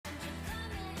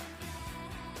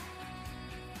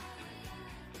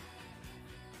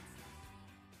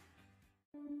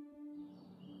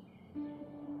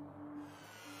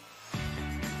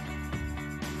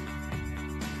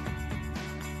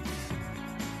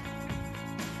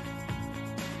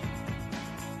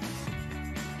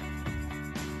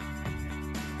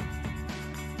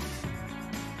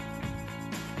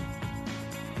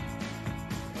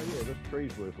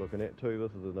tree's worth looking at too.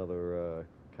 This is another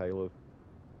Kayla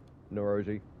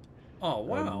Nerozii Oh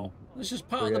wow! This is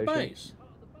part of the creation. base.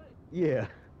 Yeah,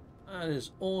 That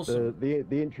is awesome. the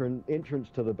entrance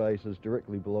to the base is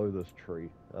directly below this tree.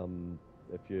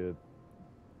 If you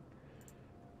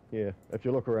if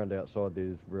you look around outside,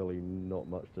 there's really not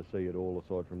much to see at all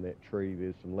aside from that tree.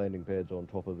 There's some landing pads on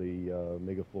top of the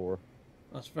megaflora.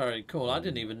 That's very cool. I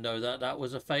didn't even know that that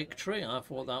was a fake tree. I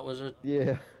thought that was a.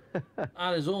 Yeah,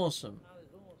 That is awesome.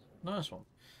 Nice one.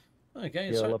 Okay,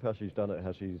 yeah, I so love how she's done it.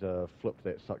 How she's flipped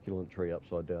that succulent tree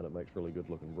upside down. It makes really good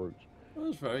looking roots.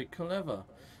 that's very clever.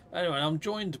 Anyway, I'm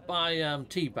joined by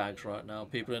Tbags right now,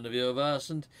 people in the viewerverse,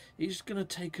 and he's going to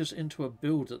take us into a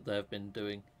build that they've been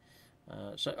doing.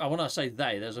 So when I say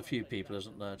they, there's a few people,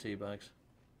 isn't there, Tbags?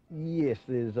 Yes,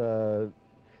 there's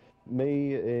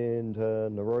me and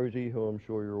Nerozii, who I'm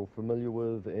sure you're all familiar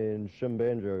with, and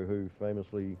Shinbanjo, who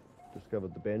famously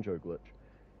discovered the banjo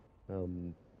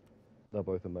glitch. They're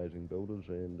both amazing builders,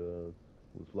 and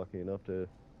was lucky enough to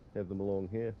have them along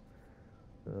here.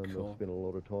 Cool. I've spent a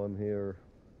lot of time here.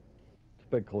 It's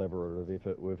a big collaborative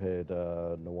effort. We've had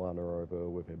Nirwana over,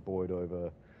 we've had Boid over.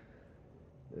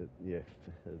 Yeah,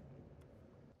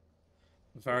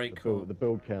 Very cool. the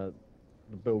build count's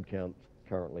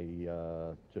currently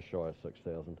just shy of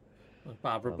 6,000.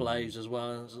 Barbara Blaze as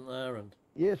well, isn't there? And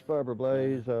Yes, Barbara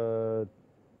Blaze,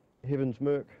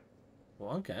 HeavensMerc,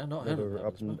 well, okay, not heard of another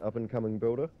that. As well. up and coming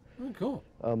builder. Oh, cool.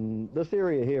 This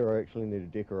area here I actually need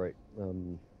to decorate, so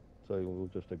we'll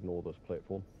just ignore this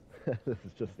platform. This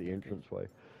is just the entranceway.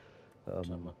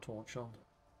 Turn my torch on.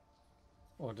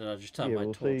 Or did I just turn Yeah, my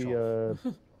we'll torch see. off?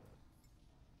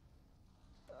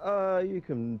 You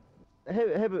can have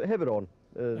it on.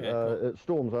 Okay, cool. It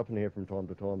storms up in here from time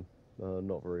to time,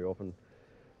 not very often.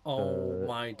 Oh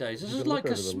my days! This you is can look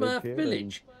like a over the lid Smurf here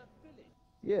village.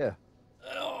 Yeah,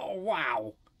 Oh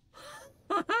wow!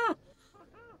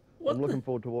 I'm looking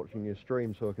forward to watching your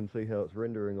stream so I can see how it's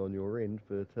rendering on your end.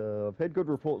 But I've had good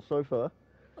reports so far.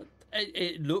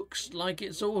 It looks like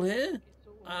it's all here.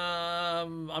 I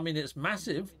mean, it's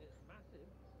massive.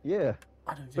 Yeah,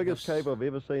 I don't think biggest cave I've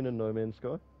ever seen in No Man's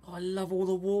Sky. I love all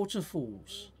the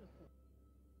waterfalls.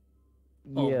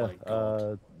 Oh Yeah, my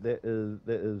God. that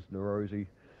is Nerozii.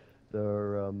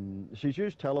 She's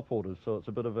used teleporters, so it's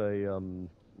a bit of a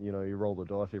you roll the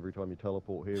dice every time you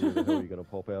teleport here. Where the hell are you going to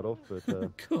pop out of?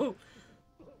 But Cool.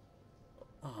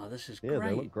 Oh, this is yeah, they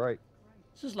great. look great.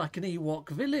 This is like an Ewok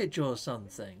village or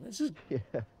something. This is. Yeah.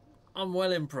 I'm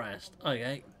well impressed.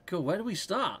 Okay, cool. Where do we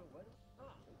start?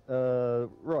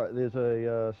 Right, there's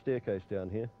a staircase down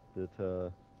here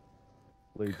that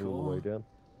leads all the Cool. way down.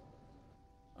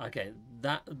 Okay,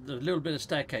 the little bit of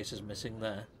staircase is missing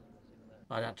there.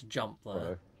 I'd have to jump there.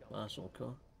 Righto. That's all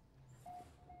cool.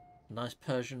 Nice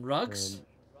Persian rugs.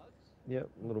 Yep,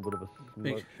 a little bit of a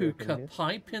Big smoke shack in hookah here.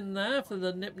 pipe in there for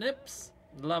the nip-nips.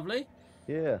 Lovely.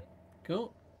 Yeah.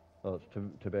 Cool. Oh, it's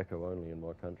tobacco only in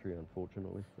my country,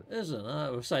 unfortunately. But Isn't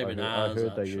it? We're saving I ours,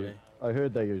 heard actually. I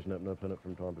heard they use nip-nip in it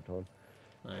from time to time.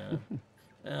 Yeah.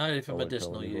 Only for I won't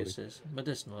tell medicinal anybody. uses.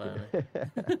 Medicinal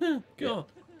only. Cool.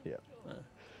 Yeah.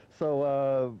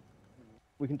 So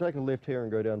we can take a left here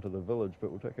and go down to the village,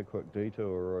 but we'll take a quick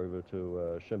detour over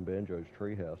to Shinbanjo's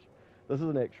treehouse. This is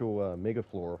an actual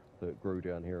megaflora that grew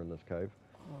down here in this cave.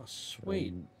 Oh,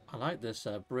 sweet. I like this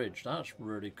bridge. That's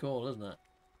really cool, isn't it?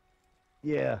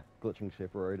 Yeah, glitching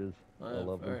separators. I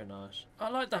love Very them. nice. I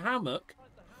like the hammock.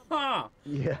 Ha!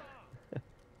 Yeah.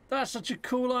 That's such a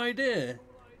cool idea.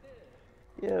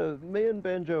 Yeah, me and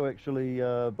Banjo actually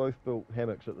both built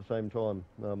hammocks at the same time,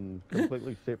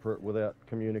 completely separate without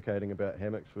communicating about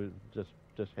hammocks. It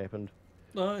just happened.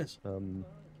 Nice.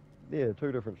 Yeah,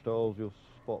 two different styles. You'll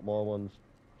spot my ones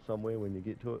somewhere when you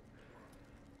get to it.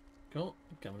 Cool.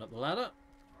 Coming up the ladder.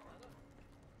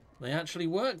 They actually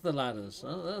work the ladders.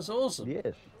 Oh, that's awesome.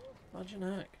 Yes. Imagine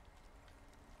heck.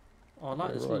 Oh, I like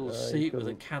Yeah, this right, little you seat with a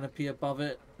couldn't- canopy above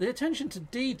it. The attention to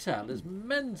detail is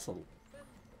mental.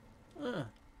 Love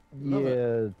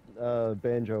it. Yeah,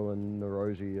 Banjo and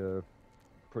Nerozii are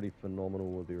pretty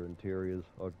phenomenal with their interiors.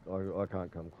 I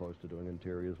can't come close to doing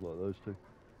interiors like those two.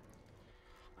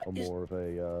 I'm Is- more of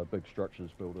a big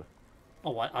structures builder.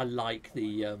 Oh, I like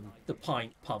the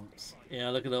pint pumps. Yeah,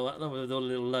 look at all the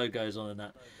little logos on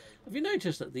that. Have you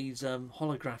noticed that these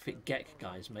holographic Gek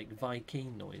guys make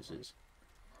Viking noises?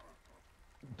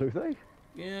 Do they?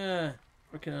 Yeah,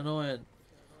 freaking annoying.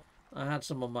 I had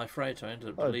some on my freighter. I ended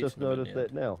up I've deleting just them in noticed the end.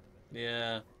 that now.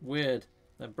 Yeah, weird.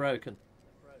 They're broken.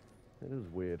 It is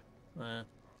weird. Yeah.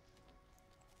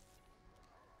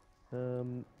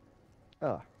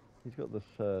 He's got this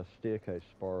staircase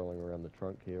spiraling around the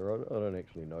trunk here. I don't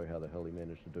actually know how the hell he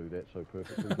managed to do that so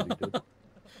perfectly, but he did.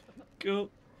 Cool.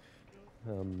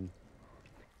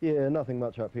 Yeah, nothing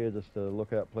much up here, just a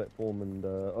lookout platform, and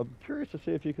I'm curious to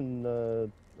see if you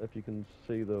can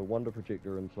see the wonder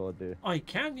projector inside there. I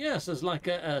can, yes. There's like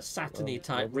a Saturn-y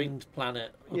type lovely. ringed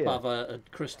planet Yeah. above a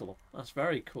crystal. That's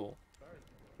very cool.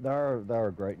 They're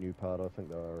a great new part. I think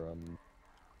they're awesome,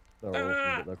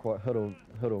 but they're quite hit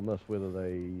or miss whether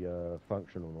they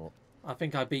function or not. I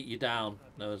think I beat you down.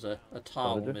 There was a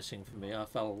tile did you? missing for me. I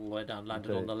fell all the way down, landed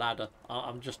Okay. on the ladder.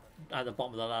 I'm just at the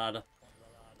bottom of the ladder.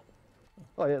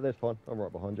 Oh yeah, that's fine. I'm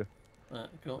right behind you.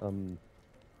 Cool.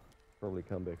 Probably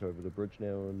come back over the bridge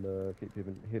now and keep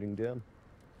heading down.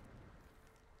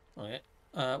 Okay.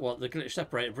 What, the glitch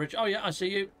separated bridge? Oh yeah, I see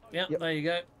you. Yeah, Yep. There you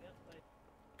go.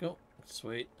 Cool.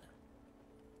 Sweet.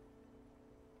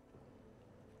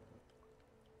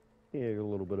 Yeah, a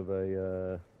little bit of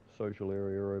a social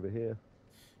area over here.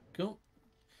 Cool.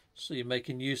 So you're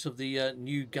making use of the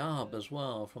new garb as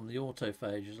well from the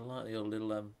autophages. I like the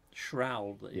little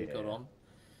shroud that you've got Yeah. on.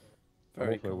 I'm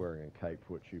Very also cool. wearing a cape,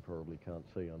 which you probably can't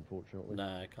see, unfortunately. No,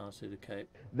 I can't see the cape.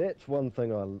 That's one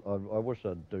thing I wish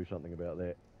I'd do something about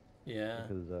that, Yeah,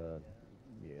 because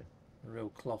yeah. real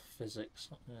cloth physics.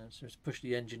 Yeah, so just push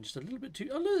the engine just a little bit too.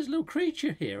 Oh, look, there's a little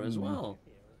creature here as well.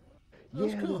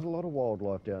 That's Yeah, cool. there's a lot of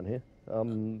wildlife down here.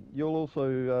 You'll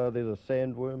also there's a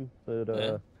sandworm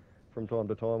that from time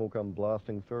to time will come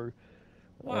blasting through.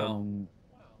 Wow.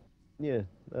 Yeah,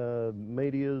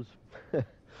 meteors.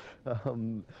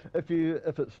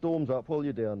 If it storms up while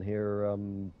you're down here,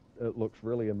 it looks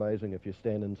really amazing if you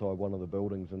stand inside one of the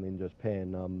buildings and then just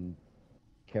pan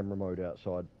camera mode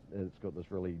outside. It's got this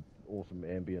really awesome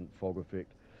ambient fog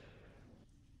effect.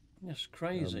 That's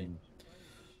crazy.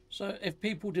 So if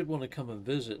people did want to come and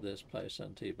visit this place,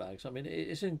 then Tbags, I mean,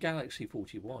 it's in Galaxy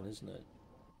 41, isn't it?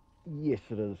 Yes,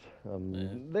 it is.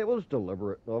 That was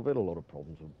deliberate. I've had a lot of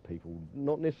problems with people,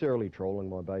 not necessarily trolling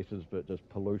my bases, but just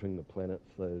polluting the planets.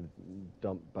 They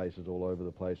dump bases all over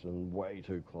the place and way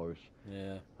too close.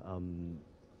 Yeah.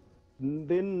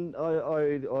 Then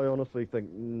I honestly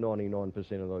think 99%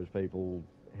 of those people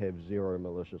have zero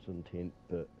malicious intent,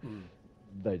 but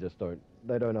they just don't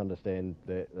understand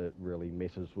that it really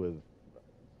messes with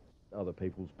other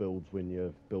people's builds when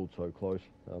you build so close.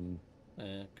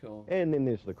 Yeah, cool. And then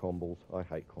there's the comballs. I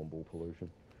hate comball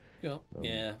pollution. Cool.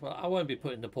 Yeah, well, I won't be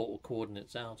putting the portal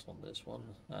coordinates out on this one.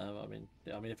 I mean,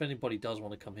 if anybody does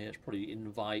want to come here, it's probably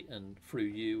invite and through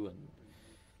you and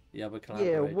the other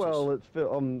Yeah, collaborators.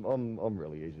 well, I'm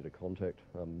really easy to contact.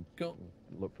 Cool.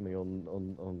 Look for me I'm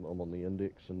on the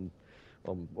index and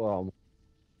I'm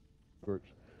groups.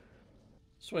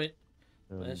 Sweet.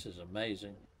 This is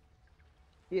amazing.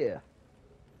 Yeah.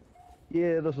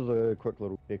 Yeah, this is a quick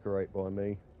little decorate by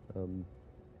me.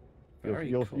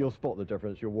 You'll spot the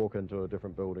difference. You'll walk into a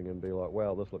different building and be like,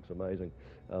 wow, this looks amazing.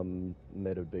 And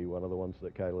that'd be one of the ones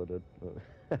that Kayla did.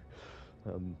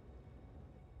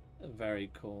 Very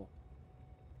cool.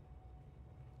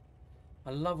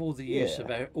 I love all the use of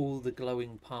all the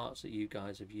glowing parts that you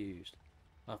guys have used.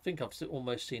 I think I've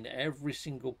almost seen every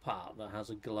single part that has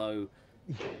a glow.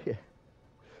 Yeah.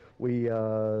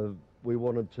 We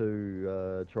wanted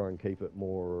to try and keep it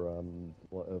more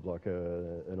of like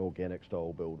an organic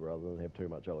style build rather than have too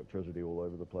much electricity all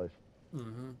over the place.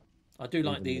 I do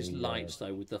like these lights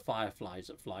though with the fireflies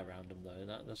that fly around them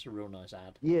though. That's a real nice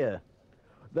ad. Yeah,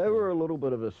 they were a little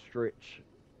bit of a stretch,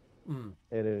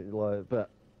 and but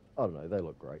I don't know, they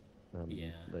look great.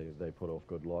 Yeah, they put off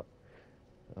good light.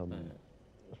 I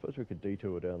suppose we could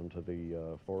detour down into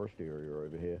the forest area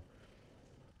over here.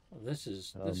 This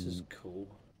is cool.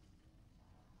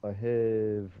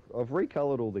 I've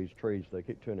recolored all these trees. They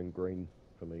keep turning green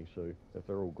for me, so if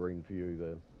they're all green for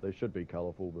you, they should be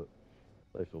colourful, but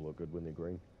they still look good when they're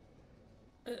green.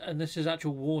 And this is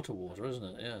actual water, isn't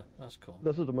it? Yeah, that's cool.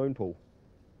 This is a moon pool.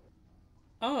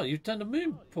 Oh, you've turned the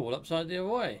moon pool upside the other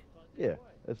way. Yeah,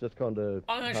 it's just kind of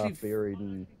half buried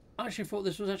and... I actually thought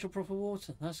this was actual proper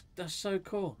water. That's so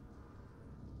cool.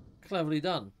 Cleverly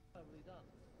done.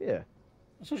 Yeah.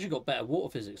 It's actually got better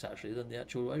water physics actually than the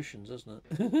actual oceans, hasn't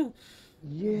it?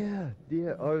 Yeah.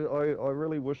 I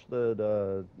really wish they'd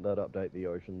update the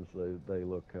oceans. They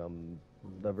look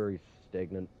they're very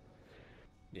stagnant.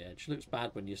 Yeah, it just looks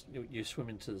bad when you swim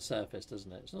into the surface,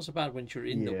 doesn't it? It's not so bad when you're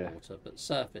in the water, but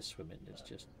surface swimming is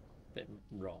just a bit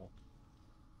wrong.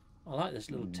 I like this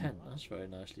little tent. That's very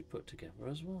nicely put together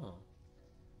as well.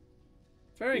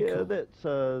 Very cool.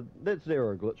 Yeah, that's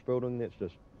zero glitch building. That's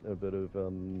just a bit of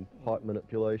height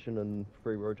manipulation and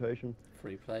free rotation.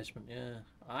 Free placement, yeah.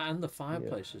 And the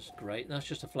fireplace is great. That's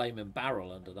just a flaming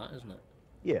barrel under that, isn't it?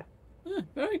 Yeah,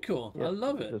 Very cool. I yeah.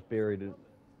 love it. Just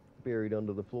buried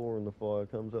under the floor, and the fire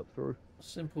comes up through.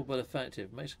 Simple but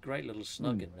effective. Makes a great little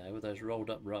snug Mm. in there with those rolled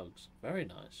up rugs. Very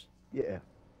nice. Yeah,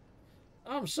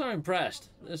 I'm so impressed.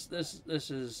 This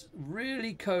is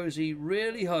really cozy,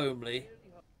 really homely.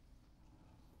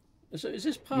 So is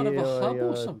this part of a yeah. hub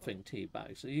or something,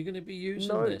 Tbags? Are you going to be using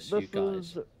No, this, you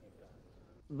guys?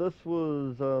 this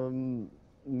was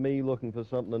me looking for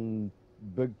something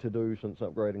big to do since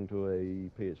upgrading to a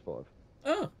PS5.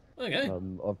 Oh, okay.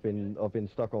 I've been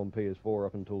stuck on PS4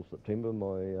 up until September.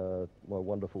 My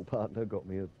wonderful partner got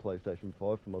me a PlayStation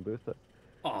 5 for my birthday.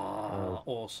 Ah,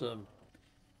 awesome.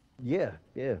 Yeah,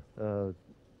 yeah.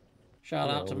 Shout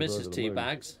Yeah, out I to was Mrs. over the moon.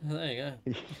 Tbags. There Yeah,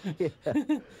 you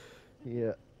go.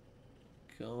 yeah.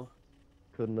 Cool.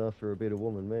 Couldn't ask for a better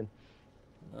woman, man.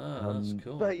 Ah, that's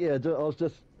cool. But yeah, I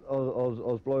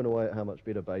was blown away at how much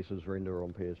better bases render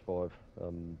on PS5.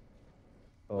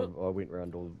 I went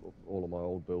around all of my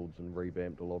old builds and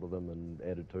revamped a lot of them and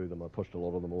added to them. I pushed a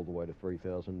lot of them all the way to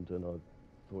 3000, and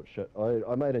I thought, shit,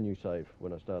 I made a new save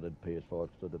when I started PS5 because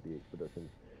I did the expedition,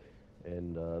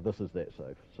 and this is that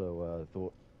save. So I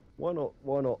thought, why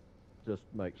not just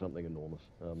make something enormous?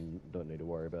 Don't need to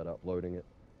worry about uploading it.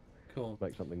 Cool.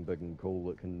 Make something big and cool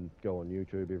that can go on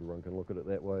YouTube. Everyone can look at it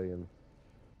that way, and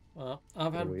Well,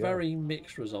 I've there had we are. very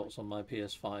mixed results on my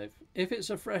PS5. If it's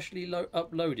a freshly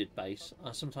uploaded base,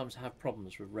 I sometimes have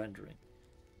problems with rendering.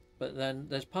 But then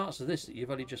there's parts of this that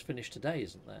you've only just finished today,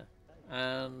 isn't there?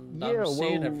 And Yeah, I'm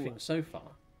seeing well, everything so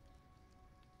far.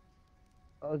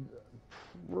 uh,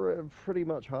 pretty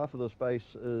much half of the space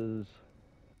is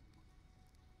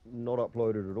not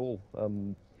uploaded at all.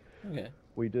 Okay.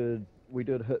 We did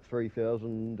hit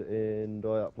 3000, and I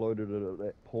uploaded it at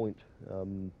that point.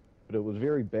 But it was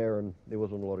very barren. There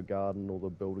wasn't a lot of garden. All the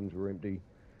buildings were empty.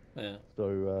 Yeah.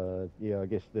 So yeah, I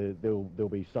guess there'll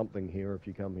be something here if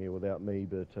you come here without me.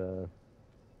 But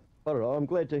I don't know. I'm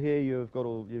glad to hear you've got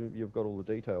all the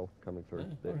detail coming through.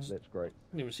 Yeah, That's great.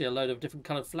 you can even see a load of different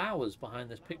coloured flowers behind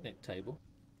this picnic table.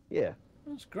 Yeah,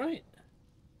 That's great.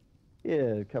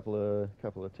 yeah. A couple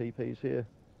of teepees here.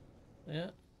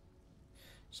 Yeah.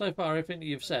 So far, everything that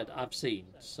you've said, I've seen.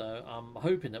 So I'm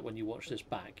hoping that when you watch this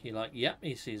back, you're like, yep,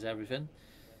 he sees everything.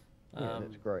 Yeah,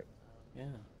 that's great. Yeah.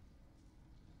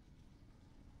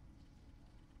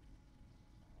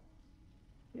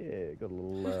 Yeah, got a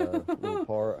little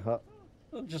pirate hut.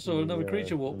 I just saw another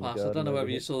creature walk in the past. I don't garden know over whether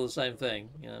you here. saw the same thing.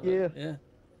 You know, Yeah. Yeah.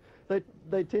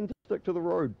 They tend to stick to the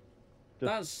road. Just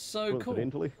That's so cool.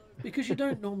 coincidentally. Because you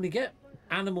don't normally get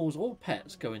animals or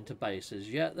pets going to bases,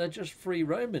 yet they're just free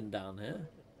roaming down here.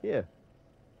 Yeah.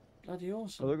 Bloody I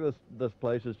awesome. think this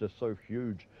place is just so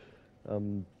huge.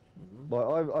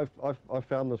 Like I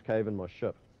found this cave in my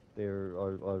ship. I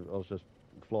was just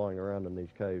flying around in these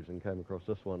caves and came across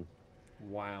this one.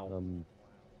 Wow.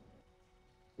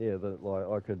 Yeah, that like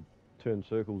I could turn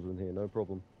circles in here, no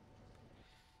problem.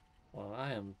 Well,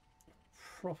 I am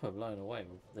proper blown away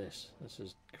with this. This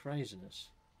is craziness.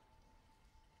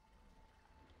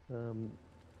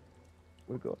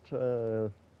 We've got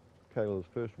Kayla's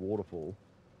first waterfall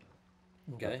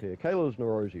up Okay. here. Kayla's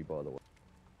Nerozii, by the way.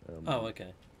 Oh,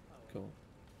 okay. Cool.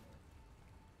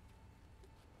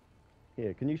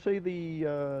 Yeah, can you see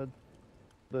the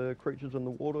creatures in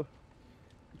the water?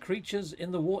 Creatures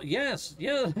in the water. Yes,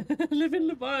 yeah. Living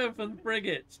Leviathan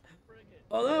frigates.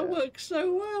 Oh, that Yeah. works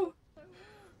so well.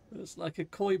 It's like a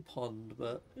koi pond,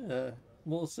 but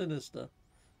more sinister.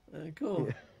 Cool.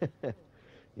 Yeah.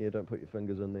 Yeah, don't put your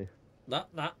fingers in there. Nah,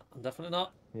 definitely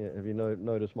not. Yeah, have you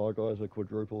noticed my guy's a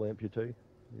quadruple amputee?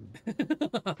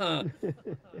 Oh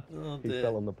He dear.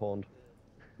 fell in the pond.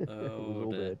 It was Oh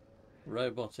all dear. bad.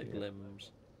 Robotic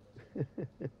limbs. But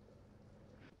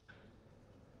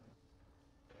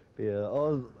yeah, I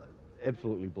was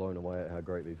absolutely blown away at how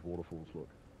great these waterfalls look.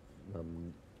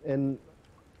 And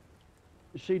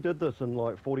she did this in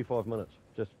like 45 minutes.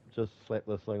 Just slapped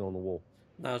this thing on the wall.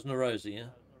 That was Nerozii, yeah?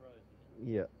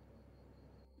 Yeah,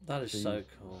 That is so she's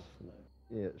cool.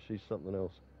 yeah, she's something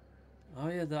else. Oh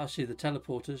yeah, I see the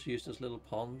teleporters used as little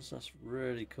ponds. That's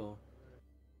really cool.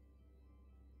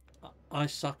 I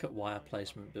suck at wire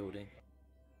placement building.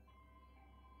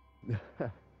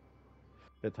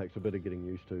 It takes a bit of getting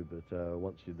used to, but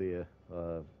once you're there,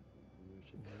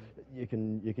 you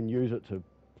can use it to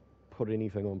put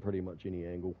anything on pretty much any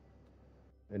angle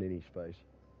in any space.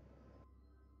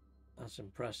 That's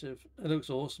impressive. It looks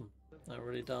awesome. That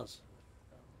really does.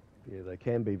 Yeah, they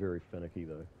can be very finicky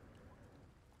though.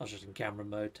 I was just in camera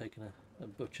mode taking a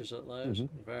butcher's at those. Mhm.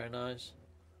 Very nice.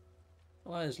 I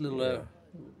like this little Yeah.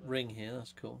 ring here.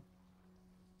 That's cool.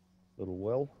 Little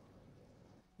well.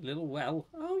 Little well.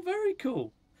 Oh, very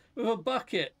cool. with a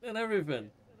bucket and everything.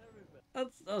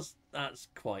 That's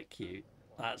quite cute.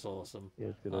 That's awesome. Yeah,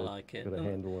 it's I like it. got a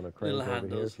handle and a Little crank over here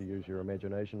handles. if you use your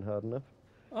imagination hard enough.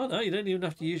 Oh no, you don't even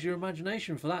have to use your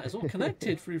imagination for that. It's all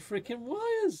connected through freaking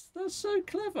wires. That's so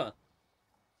clever.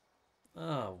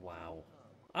 Oh wow.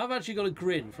 I've actually got a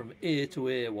grin from ear to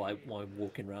ear while I'm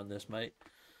walking around this, mate.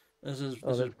 This is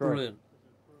brilliant.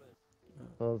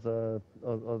 I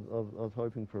was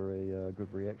hoping for a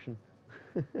good reaction.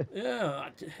 Yeah,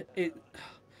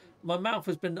 my mouth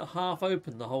has been half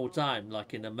open the whole time,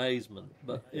 like in amazement.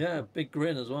 But yeah, big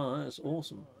grin as well. That's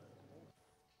awesome.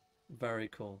 Very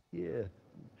cool. Yeah.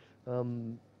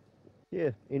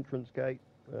 Yeah, entrance gate.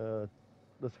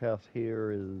 This house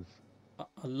here is.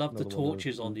 I love the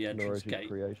torches on the entrance gate.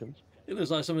 Creations. It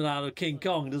looks like something out of King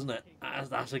Kong, doesn't it?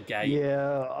 That's a gate.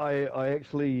 Yeah, I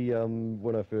actually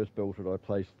when I first built it, I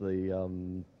placed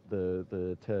the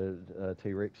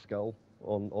T-Rex skull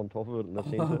on top of it in the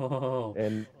centre,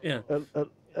 and yeah,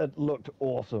 it looked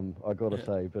awesome. I got to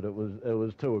say, but it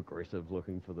was too aggressive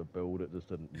looking for the build. It just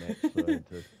didn't match, so I had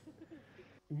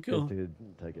to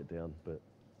take it down. But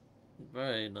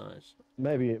very nice.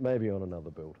 Maybe on another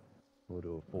build, we'll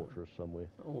do a fortress somewhere.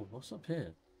 Oh, what's up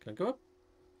here? Can I go up?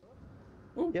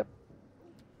 Ooh. Yep.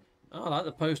 Oh, I like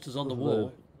the posters on the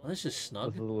wall. This is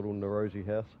snug. This is a little Nerozii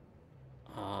house.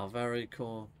 Ah, very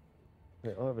cool.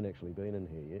 Yeah, I haven't actually been in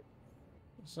here yet.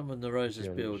 Some of Nerozii's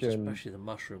builds, especially the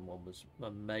mushroom one, was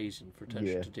amazing for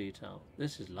attention to detail.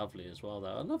 This is lovely as well,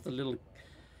 though. I love the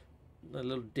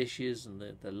little dishes and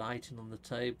the lighting on the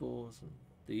tables and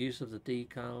the use of the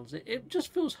decals. It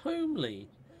just feels homely.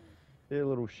 Yeah, a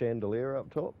little chandelier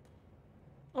up top.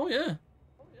 Oh yeah.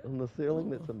 On the ceiling,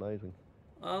 that's amazing.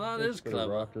 Oh, that is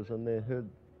clever. Rafters in there.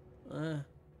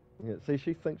 Yeah, see,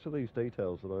 she thinks of these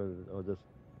details that I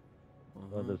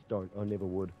just don't. I never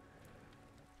would.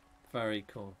 Very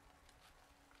cool.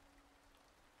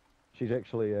 She's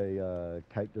actually a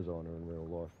cake designer in real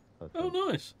life. Oh,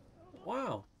 nice!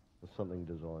 Wow. It's something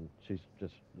design. She's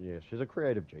a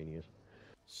creative genius.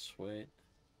 Sweet.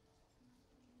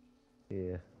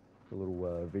 Yeah, a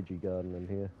little veggie garden in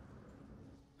here.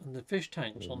 And the fish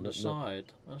tanks on the side.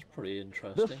 That's pretty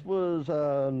interesting. This was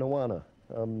Nirwana.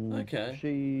 Okay.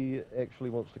 She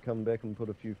actually wants to come back and put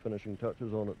a few finishing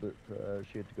touches on it, but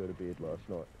she had to go to bed last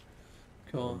night.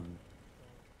 Cool.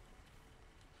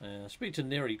 I speak to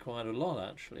Neri quite a lot,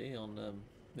 actually, on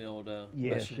the old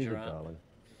messenger app. Darling.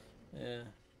 Yeah.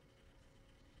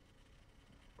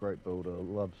 Great builder.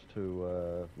 Loves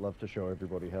to show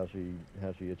everybody how she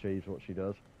achieves what she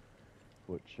does,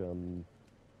 which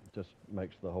just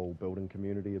makes the whole building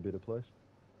community a better place.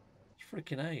 It's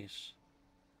freaking ace.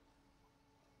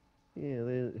 Yeah,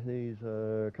 there's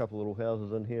a couple little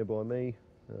houses in here by me.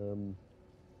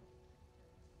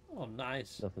 Oh,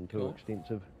 nice. Nothing too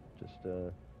extensive. Just.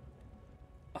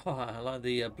 Oh, I like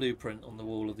the blueprint on the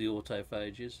wall of the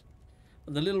autophages,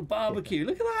 and the little barbecue.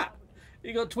 Look at that!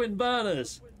 You got twin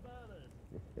burners.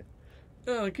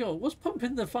 Oh God, what's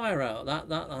pumping the fire out that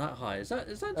high? Is that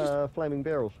just flaming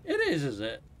barrels? It is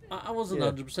it? I wasn't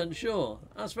 100% sure.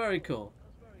 That's very cool.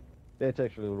 That's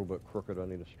actually a little bit crooked. I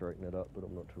need to straighten it up, but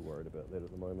I'm not too worried about that at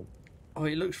the moment. Oh,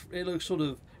 it looks sort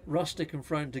of rustic and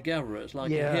thrown together. It's like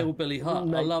a hillbilly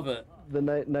hut. I love it. The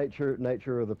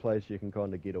nature of the place, you can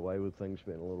kind of get away with things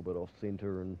being a little bit off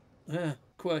centre and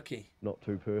quirky. Not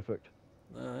too perfect.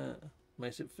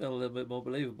 Makes it feel a little bit more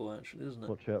believable, actually, doesn't it?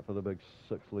 Watch out for the big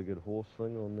six-legged horse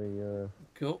thing on the.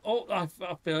 Cool. Oh, I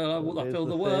feel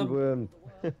the worm.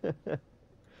 Sandworm.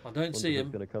 I don't see him.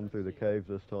 He's going to come through the cave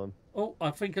this time. Oh,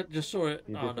 I think I just saw it.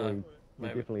 You no. You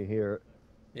definitely hear it.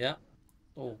 Yeah.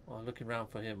 Oh, I'm looking round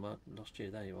for him. I lost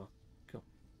you. There you are. Cool.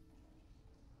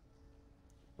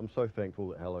 I'm so thankful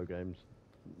that Hello Games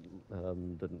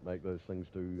didn't make those things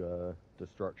do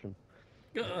destruction.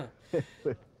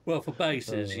 Well, for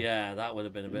bases, that would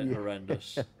have been a bit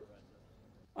horrendous.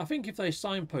 I think if they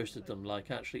signposted them,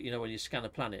 like actually, when you scan a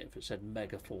planet, if it said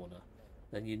megafauna,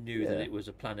 then you knew that it was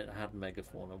a planet that had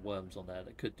megafauna, worms on there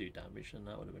that could do damage, and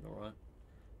that would have been alright.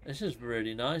 This is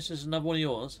really nice. This is another one of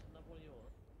yours.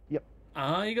 Yep.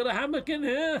 Ah, you got a hammock in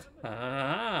here.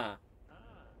 Ah.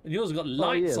 And yours have got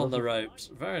lights on the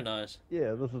ropes. Very nice.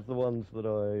 Yeah, this is the ones that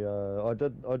I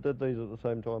did these at the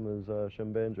same time as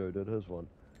Shinbanjo did his one.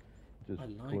 Just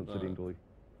coincidentally.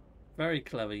 That. Very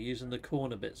clever, using the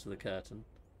corner bits of the curtain.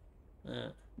 Yeah.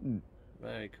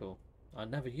 Very cool. I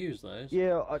never use those.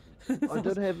 Yeah, I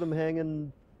did have them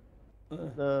hanging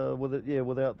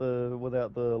without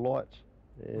the lights,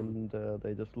 and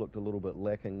they just looked a little bit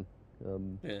lacking.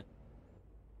 Yeah.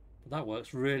 But that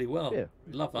works really well. Yeah.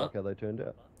 Love that. Like how they turned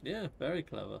out. Yeah, very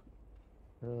clever.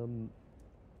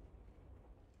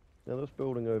 Now this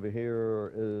building over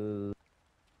here is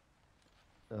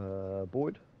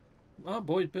Boid. Oh,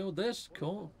 Boyd build this.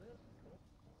 Cool.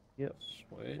 Yep.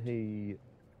 Sweet.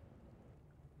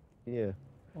 Yeah,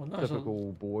 Oh, nice.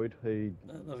 typical Boid. He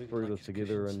threw this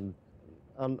together in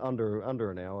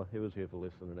under an hour. He was here for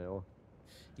less than an hour.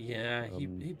 Yeah, he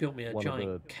built me a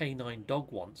giant canine dog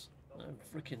once.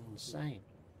 Freaking insane.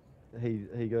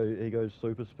 He goes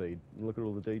super speed. Look at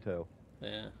all the detail.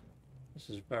 Yeah, this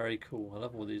is very cool. I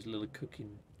love all these little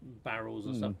cooking barrels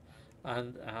and stuff.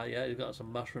 And yeah, you've got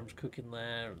some mushrooms cooking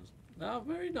there. And,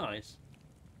 very nice.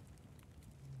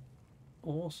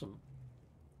 Awesome.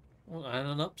 Oh, and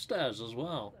an upstairs as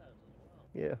well.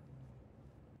 Yeah.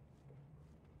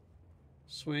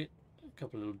 Sweet. A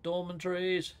couple of little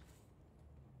dormitories.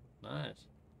 Nice.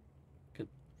 Could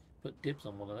put dibs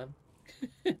on one of them.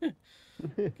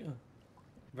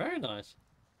 Very nice.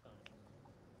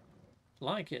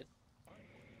 Like it.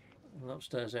 An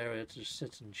upstairs area to just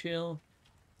sit and chill.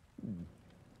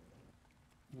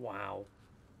 Wow.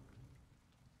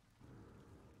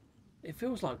 It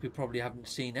feels like we probably haven't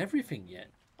seen everything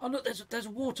yet. Oh look, there's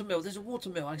a watermill. There's a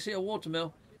watermill. I see a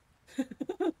watermill.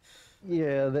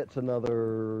 Yeah, that's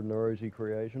another Nerozii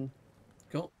creation.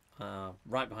 Cool.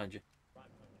 Right behind you.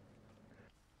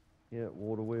 Yeah,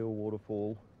 water wheel,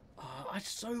 waterfall. I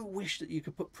so wish that you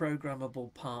could put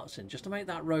programmable parts in just to make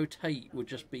that rotate. Would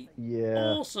just be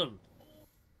awesome.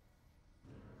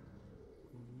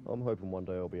 I'm hoping one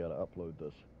day I'll be able to upload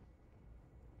this.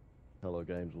 Hello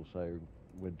Games will say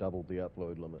we've doubled the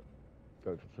upload limit.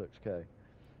 Go for 6K.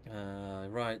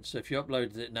 Right, so if you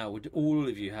uploaded it now, would all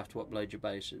of you have to upload your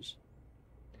bases?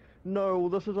 No,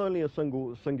 this is only a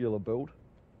singular build.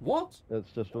 What?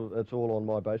 It's all on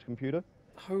my base computer.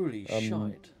 Holy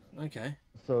shite. Okay.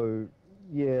 So,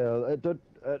 yeah, it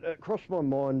crossed my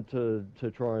mind to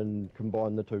try and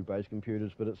combine the two base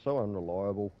computers, but it's so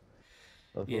unreliable.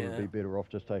 I thought it'd be better off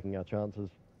just taking our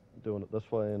chances doing it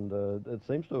this way, and it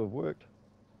seems to have worked.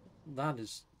 That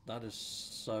is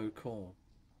so cool.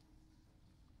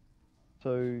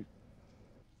 So,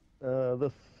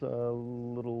 this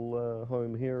little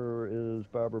home here is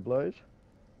Barbara Blaze.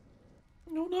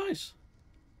 Oh, nice.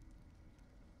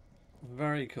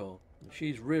 Very cool.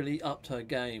 She's really upped her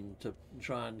game to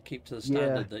try and keep to the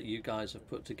standard that you guys have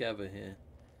put together here.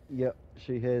 Yep,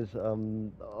 she has.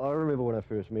 I remember when I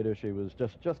first met her, she was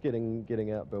just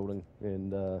getting out building,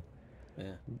 and was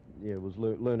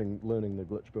learning the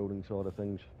glitch building side of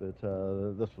things. But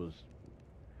this was,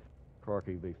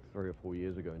 crikey, be 3 or 4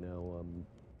 years ago now.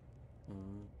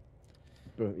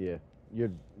 But yeah,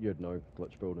 you'd know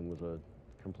glitch building was a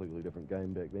completely different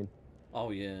game back then. Oh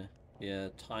yeah. Yeah,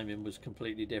 timing was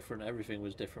completely different. Everything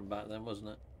was different back then, wasn't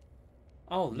it?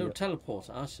 Oh, the little teleporter.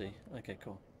 I see. Okay,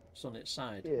 cool. It's on its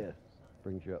side. Yeah.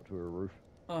 Brings you up to a roof.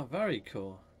 Oh, very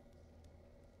cool.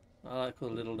 I like all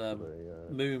the little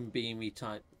moonbeamy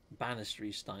type,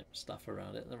 banistery type stuff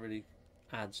around it. That really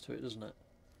adds to it, doesn't it?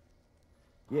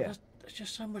 Yeah. Oh, there's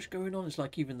just so much going on. It's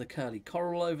like even the curly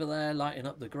coral over there lighting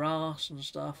up the grass and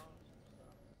stuff.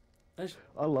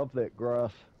 I love that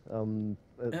grass.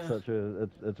 It's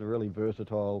it's a really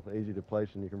versatile, easy to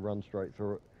place, and you can run straight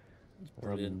through it. It's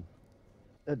brilliant.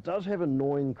 It does have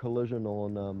annoying collision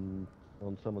on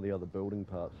some of the other building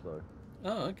parts though.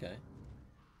 Oh, okay.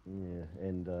 Yeah,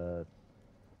 and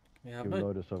you'll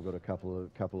notice I've got a couple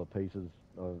of pieces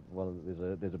of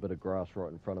there's a bit of grass right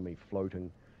in front of me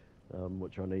floating,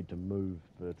 which I need to move.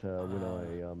 But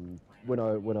when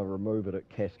I remove it, it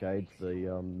cascades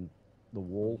the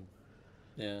wall.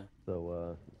 Yeah.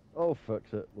 So I'll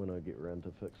fix it when I get around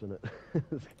to fixing it.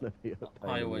 It's gonna be a pain.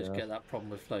 I always get that problem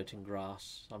with floating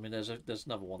grass. I mean, there's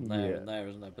another one there and there,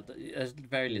 isn't there? But there's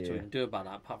very little you can do about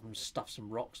that apart from stuff some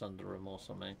rocks under them or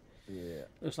something. Yeah.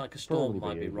 Looks like a storm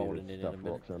might be rolling in a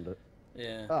minute. Rocks under.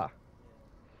 Yeah. Ah.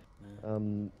 Yeah.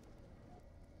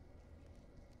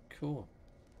 Cool.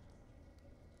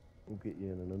 We'll get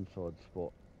you in an inside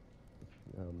spot.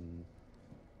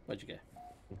 Where'd you go?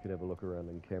 You could have a look around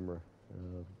in camera.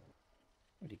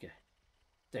 Where'd he go?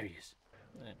 There he is.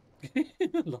 Yeah.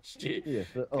 Lost you. Yeah.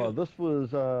 This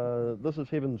is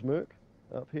HeavensMerc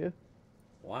up here.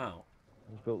 Wow.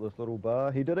 He's built this little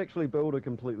bar. He did actually build a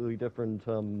completely different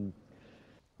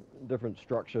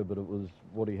structure, but it was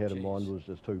what he had in mind was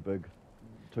just too big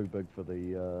for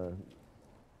the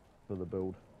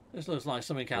build. This looks like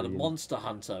something out of Monster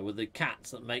Hunter with the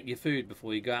cats that make your food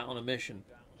before you go out on a mission.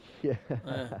 Yeah.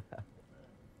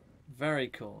 Very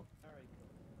cool.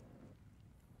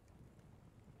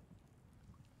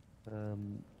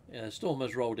 Yeah, the storm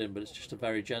has rolled in, but it's just a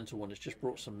very gentle one. It's just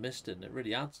brought some mist in. It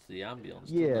really adds to the ambience.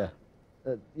 Yeah.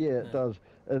 Yeah, it Yeah. does.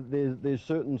 There's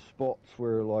certain spots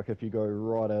where, like, if you go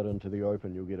right out into the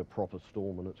open, you'll get a proper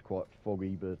storm, and it's quite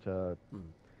foggy. But Hmm.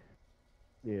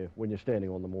 yeah, when you're standing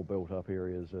on the more built-up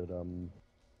areas,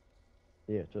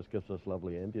 yeah, it just gives us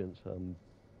lovely ambience.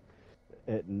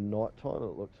 At night time,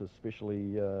 it looks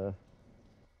especially yeah,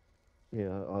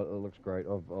 it looks great.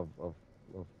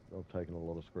 I've taken a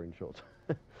lot of screenshots.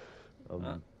 Uh,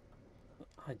 um,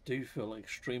 I do feel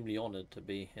extremely honoured to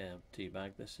be here,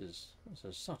 Tbag. This is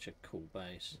such a cool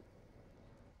base.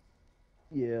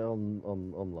 yeah, I'm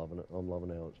loving it. I'm loving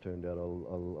how it's turned out.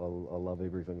 I love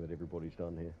everything that everybody's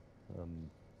done here. Um,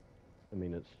 I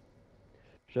mean,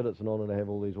 it's an honour to have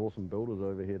all these awesome builders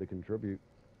over here to contribute.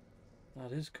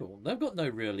 That is cool. They've got no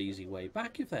real easy way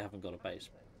back if they haven't got a base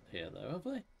here, though, have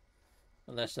they?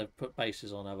 Unless they've put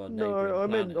bases on other neighbouring No,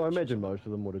 planets I or imagine something. most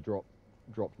of them would have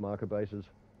dropped marker bases,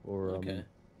 Okay.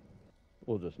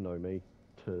 or just know me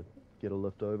to get a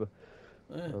lift over.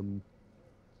 Yeah, Um,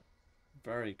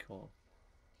 very cool.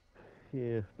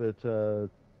 yeah, but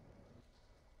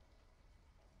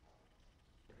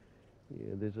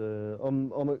yeah,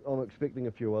 I'm expecting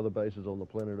a few other bases on the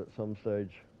planet at some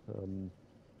stage. Um,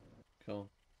 Cool.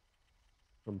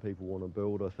 some people want to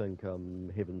build. I think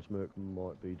HeavensMerc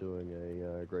might be doing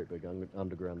a great big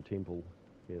underground temple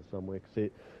here somewhere. 'Cause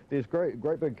there's great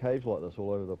big caves like this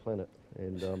all over the planet,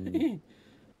 and you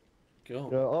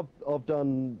Cool. know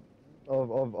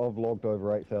I've logged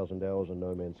over 8,000 hours in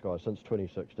No Man's Sky since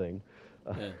 2016,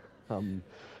 Yeah. um,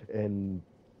 and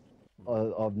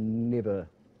I've never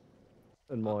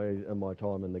Uh, in my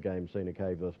time in the game seen a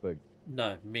cave this big.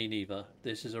 no, me neither.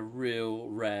 This is a real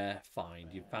rare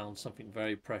find. You found something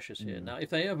very precious here. Mm. Now, if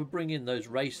they ever bring in those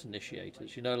race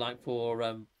initiators, like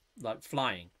for like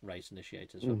flying race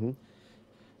initiators, Hmm.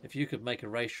 if you could make a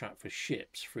racetrack for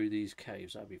ships through these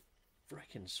caves, that'd be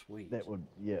freaking sweet. That would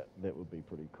be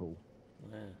pretty cool.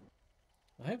 Yeah.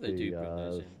 I hope they do The bring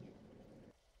those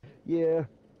in. yeah,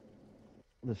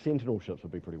 the Sentinel ships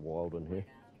would be pretty wild in here.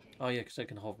 Oh yeah, because they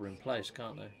can hover in place,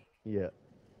 can't they? Yeah,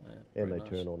 Yeah, and very they nice.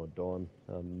 turn on a dime.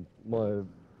 Yeah.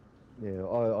 Yeah,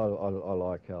 I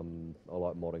like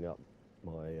modding up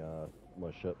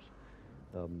my ships.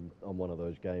 I'm one of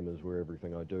those gamers where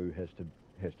everything I do has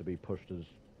to be pushed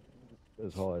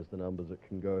as high as the numbers it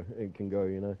can go. It can go,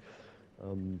 you know.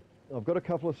 Um, I've got a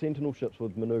couple of Sentinel ships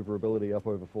with maneuverability up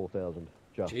over 4,000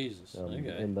 just, Jesus. Okay.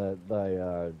 and they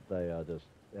are just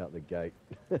out the gate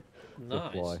to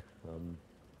fly. Nice.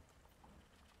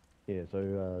 Yeah,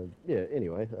 so yeah.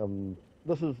 Anyway,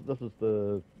 this is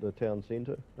the town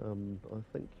centre. I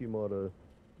think you might have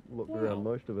looked around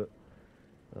Wow. most of it.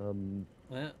 Um,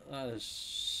 Yeah, that is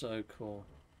so cool.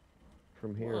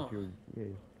 from here, if Wow. you yeah,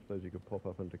 I suppose you could pop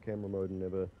up into camera mode and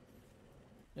have a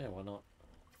Yeah, why not?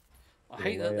 I get a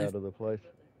hate that they've layout of the place.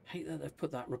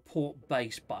 put that report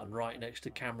base button right next to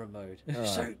camera mode.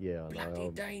 It's so Yeah, I bloody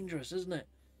know. dangerous, isn't it?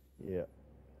 Yeah,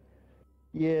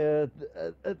 yeah.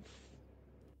 It's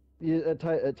yeah.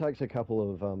 It takes a couple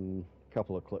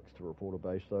of clicks to report a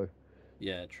base though.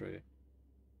 Yeah, true.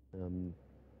 Um,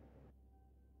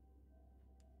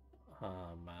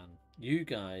 Ah man, you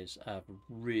guys have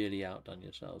really outdone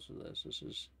yourselves with this. This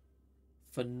is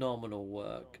phenomenal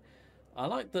work. I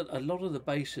like that a lot of the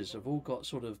bases have all got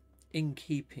sort of in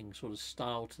keeping sort of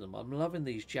style to them. I'm loving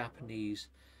these Japanese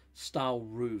style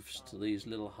roofs to these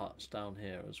little huts down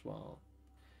here as well,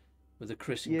 with the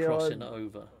yeah, crossing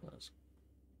over. That's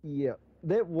yeah.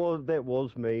 That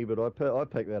was me, but I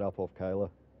picked that up off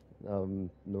Kayla.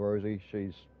 Nerozii,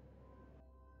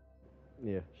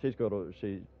 yeah, she's got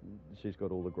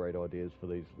all the great ideas for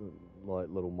these like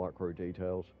little micro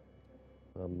details.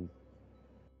 Um,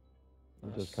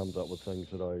 it just comes up with things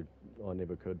that's that I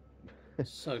never could.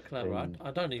 so clever. And I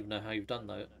don't even know how you've done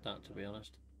that to be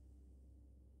honest.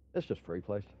 it's just free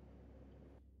placed.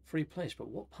 Free place, but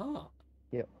what part?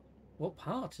 Yep. What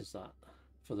part is that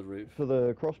for the roof? For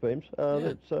the cross beams,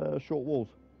 Yeah. that's short walls.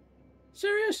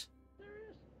 Serious?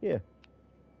 Yeah,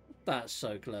 That's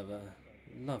so clever.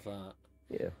 Love that.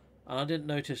 yeah, And I didn't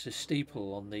notice a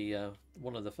steeple on the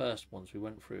one of the first ones we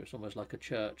went through. It's almost like a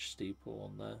church steeple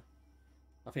on there.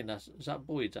 I think is that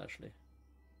Boyd's actually.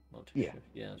 Not too yeah. sure.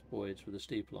 Yeah, it's Boyd's with a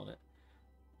steeple on it.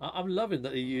 I'm loving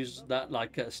that he used that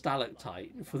like a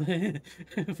stalactite for the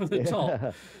for the top.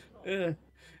 Yeah. Yeah.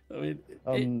 I mean,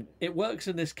 um, it works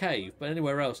in this cave, but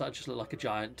anywhere else that just looked like a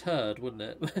giant turd, wouldn't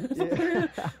yeah.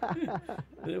 it?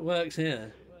 It works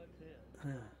here.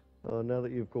 Oh, now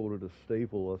that you've called it a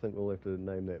steeple, I think we'll have to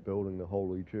name that building the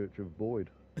Holy Church of Boid.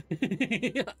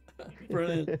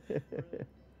 Brilliant.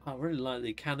 I really like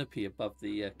the canopy above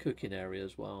the cooking area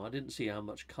as well. I didn't see how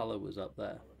much colour was up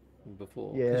there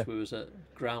before Yeah, because we was at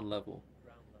ground level.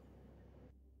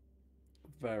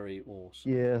 very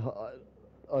awesome. Yeah,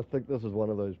 I think this is one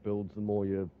of those builds. The more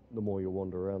you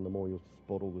wander around, the more you'll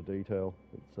spot all the detail.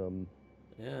 It's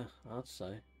Yeah, I'd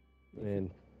say.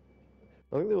 man,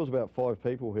 I think there was about 5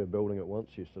 people here building at once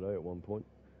yesterday. At one point,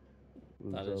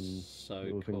 That is so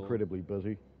it was cool. incredibly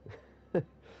busy.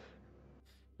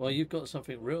 Well, you've got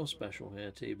something real special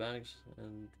here, Tbags,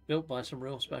 and built by some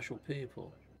real special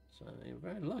people. So you're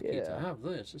very lucky to Yeah. have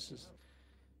this. This is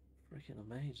freaking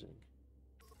amazing.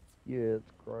 Yeah,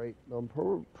 it's great. I'm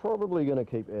probably going to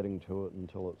keep adding to it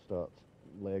until it starts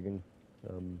lagging.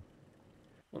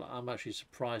 Well, I'm actually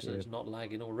surprised that Yeah. it's not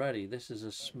lagging already. This is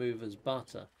as smooth as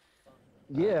butter.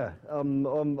 Yeah,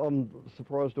 I'm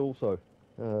surprised also.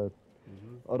 I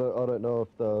don't know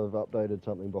if they've updated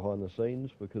something behind the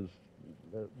scenes because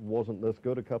it wasn't this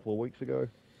good a couple of weeks ago.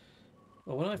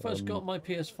 Well, when I first got my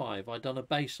PS5, I'd done a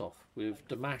base-off with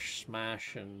Damash,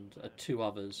 Smash, and 2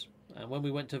 others. And when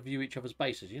we went to view each other's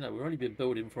bases, we've only been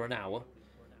building for an hour.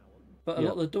 But a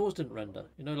lot of the doors didn't render.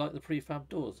 Like the prefab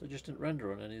doors. They just didn't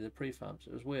render on any of the prefabs.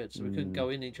 It was weird. So we couldn't go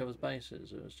in each other's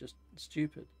bases. It was just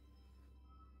stupid.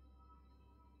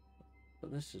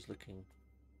 But this is looking...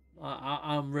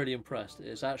 I'm really impressed.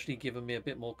 It's actually given me a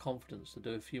bit more confidence to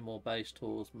do a few more base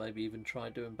tours. Maybe even try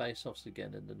doing base-offs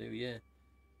again in the new year.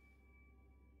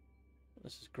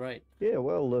 This is great. Yeah,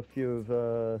 well, if you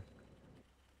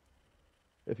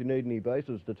need any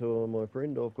bases to tour, my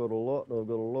friend, I've got a lot, and I've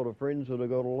got a lot of friends that have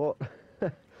got a lot.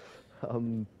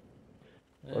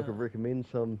 I could recommend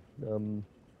some.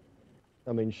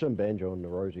 I mean, Shinbanjo and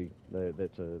Nerozii,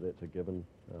 that's a given.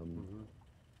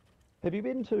 Have you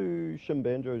been to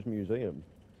Shinbanjo's museum?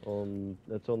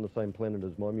 It's on the same planet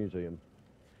as my museum.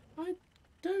 I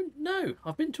don't know.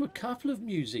 I've been to a couple of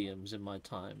museums in my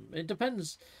time. It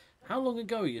depends. How long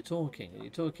ago are you talking? Are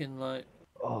you talking like...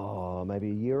 Oh,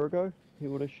 maybe a year ago he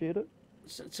would have shared it.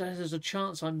 So there's a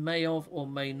chance I may have or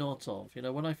may not have.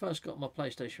 When I first got my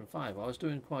PlayStation 5, I was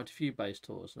doing quite a few base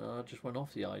tours, and I just went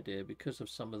off the idea because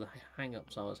of some of the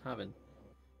hang-ups I was having.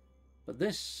 But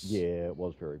this... Yeah, it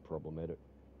was very problematic.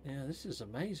 Yeah, this is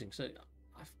amazing. So,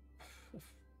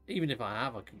 even if I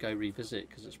have, I could go revisit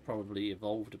because it's probably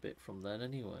evolved a bit from then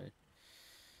anyway.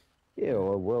 Yeah,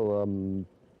 well,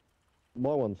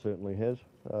 my one certainly has.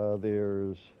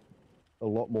 There's a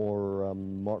lot more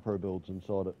micro builds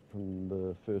inside it from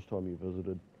the first time you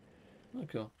visited. Oh,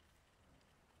 cool.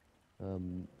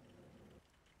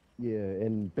 Yeah,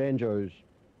 and Banjo's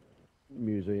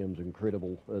museum's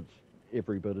incredible. It's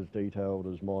every bit as detailed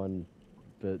as mine,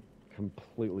 but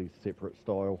completely separate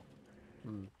style.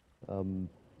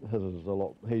 His is a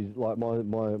lot. He's like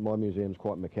my museum's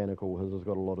quite mechanical. His has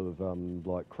got a lot of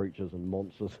like creatures and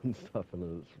monsters and stuff in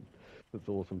it. It's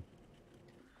awesome.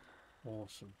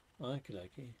 Awesome.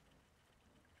 Okie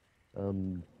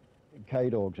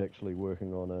K-Dog's actually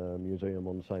working on a museum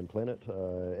on the same planet,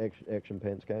 Action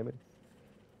Pants Gaming.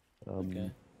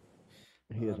 okay.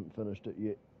 He hasn't finished it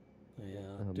yet.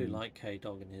 Yeah, I do like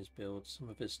K-Dog and his builds. Some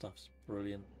of his stuff's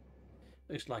brilliant.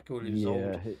 Looks like all his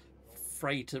old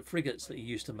frigates that he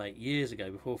used to make years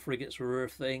ago, before frigates were a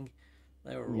thing.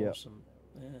 They were awesome.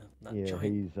 Yeah, that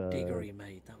giant digger he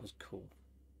made, that was cool.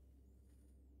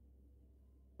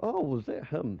 Oh, was that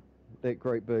him? That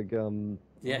great big the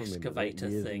excavator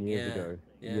thing, ago.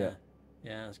 Yeah,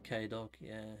 it's K-Dog.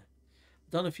 Yeah,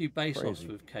 done a few base-offs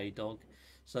with K-Dog.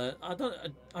 So I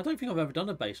don't think I've ever done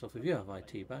a base-off with you, have I,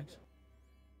 Tbags?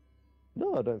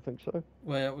 No, I don't think so.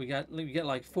 Where we get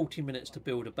like 40 minutes to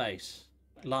build a base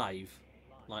live,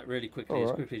 like really quickly,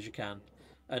 as quickly as you can,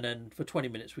 and then for 20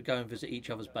 minutes we go and visit each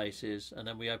other's bases, and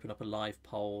then we open up a live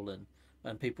poll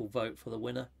and people vote for the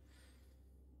winner.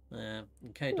 And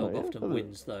K-Dog often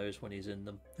wins those when he's in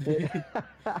them.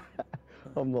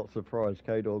 I'm not surprised.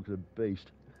 K-Dog's a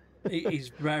beast. He's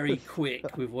very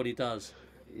quick with what he does.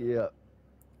 Yeah.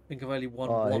 I think I've only won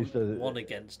one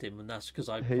against him, and that's because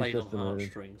I played on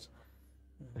heartstrings.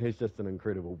 He's just an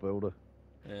incredible builder.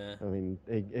 Yeah. I mean,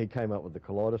 he came up with the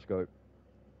kaleidoscope.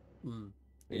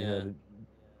 Yeah.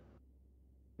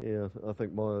 Yeah, I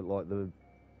think I don't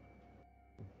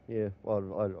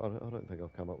think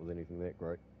I've come up with anything that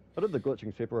great. I did the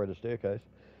glitching separator staircase.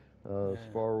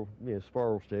 Spiral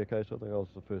staircase. I think I was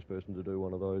the first person to do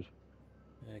one of those.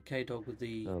 K-Dog with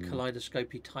the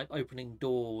kaleidoscopy type opening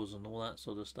doors and all that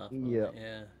sort of stuff.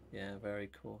 Yeah, very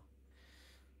cool.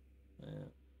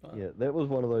 Yeah, that was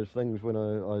one of those things when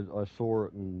I saw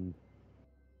it, and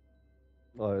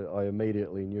I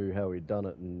immediately knew how he'd done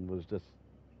it and was just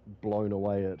blown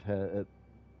away at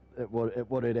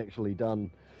what he'd actually done.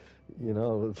 It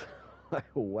was like,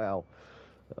 oh, wow.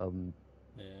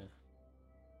 Yeah,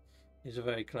 he's a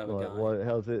very clever guy.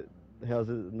 How's it?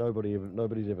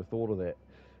 Nobody's ever thought of that.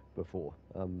 before.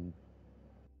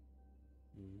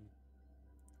 Mm.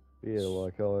 Yeah,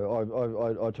 like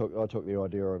I took the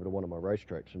idea over to one of my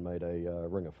racetracks and made a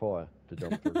ring of fire to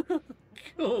jump through.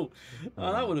 Cool.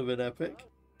 Oh, that Um, would have been epic.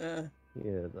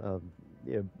 yeah,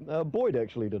 yeah. Boyd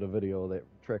actually did a video of that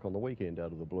track on the weekend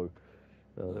out of the blue.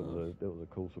 Oh, That was a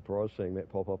cool surprise seeing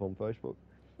that pop up on Facebook.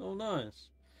 oh, nice.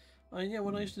 I mean, yeah,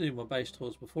 when I Mm. used to do my base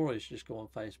tours before, I used to just go on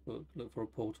Facebook, look for a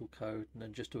portal code, and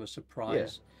then just do a Yeah,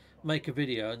 surprise, make a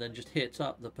video, and then just hit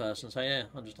up the person and say, "Yeah,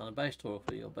 I'm just on a base tour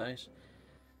for your base."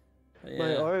 But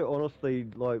mate. yeah, I honestly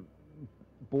like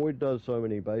Boyd does so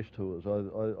many base tours.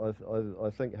 I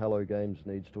think Hello Games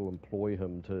needs to employ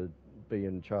him to be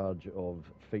in charge of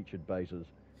featured bases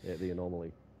at the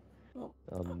Anomaly. well,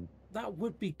 Um, that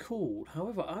would be cool.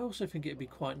 However, I also think it'd be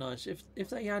quite nice if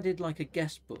they added like a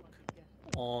guest book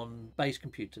on base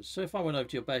computers. So if I went over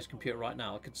to your base computer right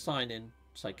now, I could sign in,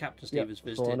 say Captain Steve yep, has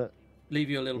sign visited, it. leave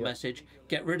you a little Yep, message,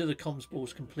 get rid of the comms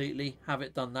balls completely, have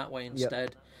it done that way yep.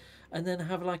 instead, and then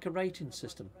have like a rating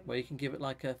system where you can give it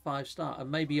like a 5 star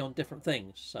and maybe on different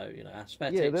things. So, you know,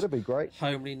 Yeah, aesthetics, that'd be great.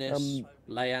 homeliness, Um,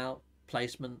 layout,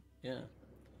 placement. Yeah.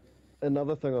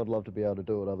 Another thing I'd love to be able to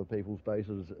do at other people's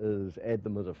bases is add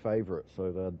them as a favourite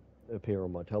so they'd appear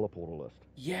on my teleporter list.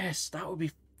 Yes, that would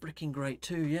be freaking great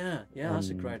too. Yeah. Yeah, that's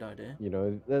a Um, great idea. you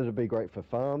know, that'd be great for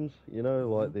farms. You know,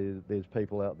 Hmm. like there's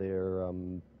people out there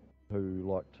who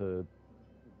like to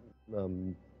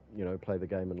you know, play the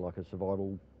game in like a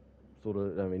survival sort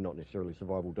of. I mean, not necessarily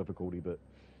survival difficulty, but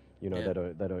you know, Yeah.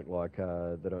 they don't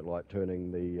like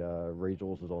turning the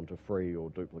resources onto free or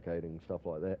duplicating stuff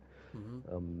like that. Hmm.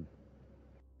 Um,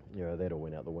 you know, that all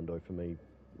went out the window for me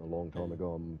a long Yeah. time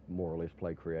ago. I'm more or less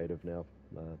play creative now.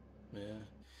 Yeah.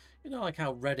 You know, like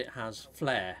how Reddit has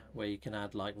Flair, where you can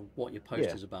add like what your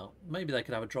post Yeah, is about. Maybe they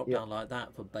could have a drop yep, down like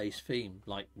that for base theme,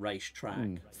 like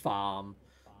mm, racetrack, farm,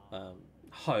 um,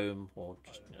 home, or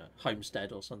just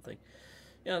homestead or something.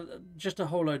 Yeah, just a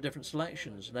whole load of different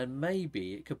selections. And then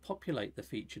maybe it could populate the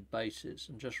featured bases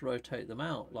and just rotate them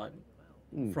out, like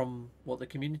mm. from what the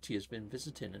community has been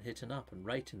visiting and hitting up and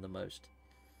rating the most.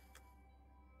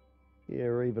 Yeah,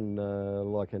 or even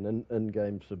like an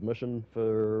in-game submission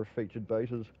for featured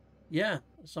bases. Yeah,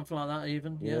 something like that.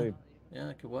 Even You yeah, know, yeah,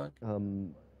 it could work.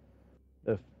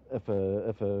 if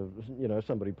if a you know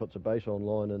somebody puts a base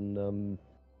online and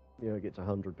you know gets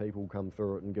 100 people come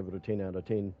through it and give it a 10 out of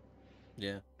 10,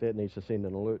 Yeah, that needs to send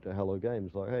an alert to Hello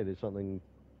Games like, hey, there's something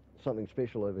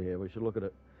special over here. We should look at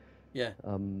it. yeah.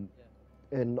 Um,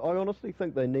 and I honestly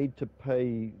think they need to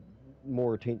pay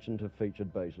more attention to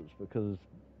featured bases because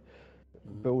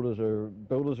Mhm.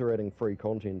 builders are adding free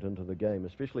content into the game,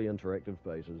 especially interactive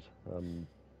bases.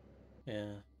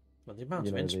 Yeah. Well, the amount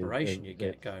You of know, inspiration you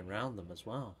get that's going around them as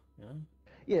well. You know?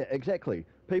 yeah, exactly.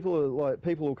 People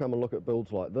will come and look at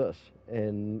builds like this,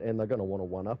 and they're going to want to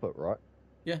one up it, right?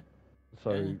 Yeah, yeah,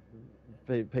 So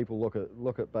people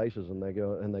look at bases and they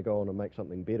go on and make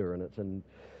something better, and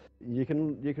you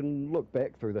can look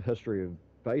back through the history of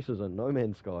bases in No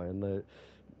Man's Sky, and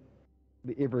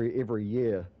every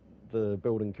year the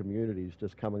building community is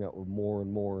just coming up with more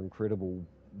and more incredible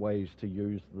ways to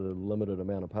use the limited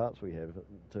amount of parts we have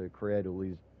to create all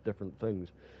these different things.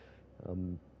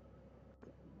 Um,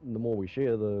 the more we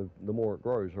share, the more it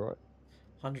grows, right?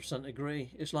 100%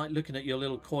 agree. It's like looking at your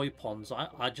little koi ponds.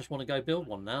 I just want to go build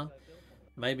one now.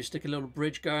 Maybe stick a little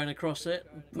bridge going across it,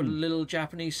 put a Mm. little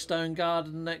Japanese stone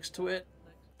garden next to it.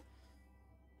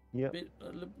 Yep. Bit,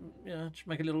 just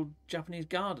make a little Japanese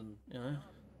garden.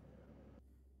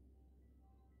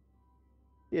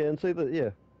 Yeah, and see that.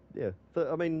 Yeah, yeah.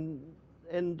 I mean,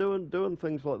 and doing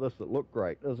things like this that look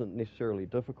great isn't necessarily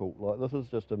difficult. Like this is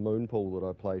just a moon pool that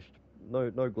I placed.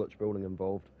 No glitch building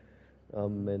involved.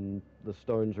 Mm, And the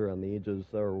stones around the edges,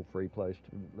 they're all free placed.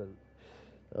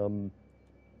 Um,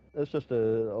 it's just a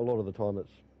lot of the time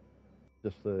it's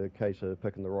just the case of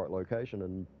picking the right location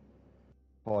and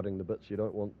hiding the bits you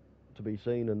don't want to be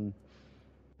seen. And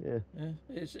yeah, yeah,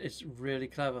 it's really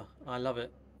clever. I love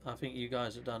it. I think you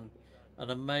guys have done an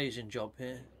amazing job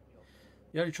here.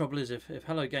 The only trouble is if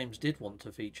Hello Games did want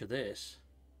to feature this,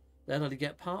 they'd only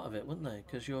get part of it, wouldn't they?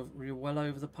 Because you're well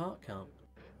over the part count.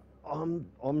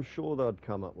 I'm sure they'd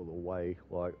come up with a way.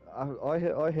 Like I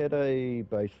had a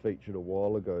base featured a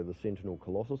while ago, the Sentinel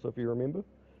Colossus, if you remember.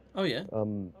 Oh yeah,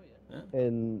 Um, yeah,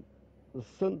 and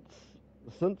since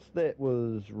since that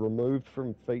was removed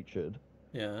from featured,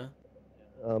 yeah,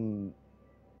 um,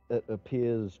 it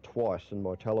appears twice in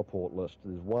my teleport list.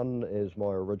 There's one as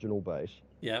my original base,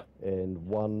 yeah. and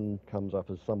one comes up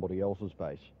as somebody else's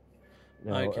base.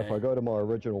 Now, if I Okay, go to my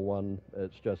original one,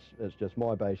 it's just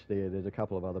my base there. There's a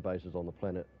couple of other bases on the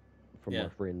planet from yeah, my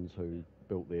friends who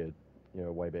built there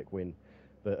way back when.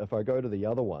 But if I go to the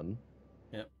other one,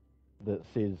 Yep. that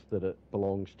says that it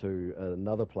belongs to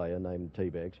another player named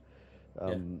Tbags,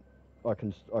 I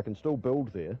can still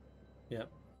build there. Yep.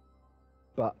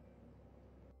 But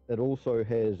it also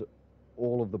has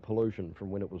all of the pollution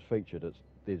from when it was featured.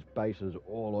 There's bases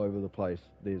all over the place.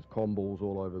 There's comballs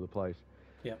all over the place.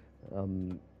 Yep.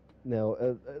 Now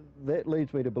that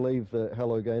leads me to believe that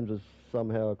Hello Games is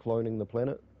somehow cloning the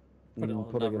planet and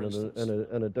putting it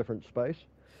in a different space.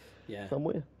 Yeah.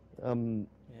 Somewhere.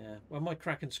 Yeah. When my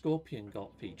Kraken Scorpion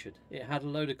got featured, it had a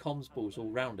load of comms balls all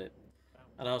round it,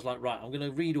 and I was like, right, I'm going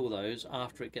to read all those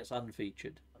after it gets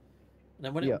unfeatured. And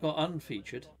then when it got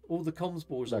unfeatured, all the comms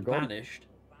balls had vanished,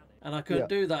 and I couldn't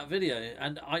do that video.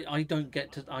 And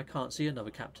I can't see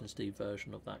another Captain Steve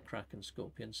version of that Kraken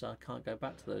Scorpion, so I can't go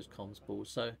back to those comms balls.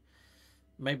 So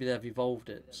maybe they've evolved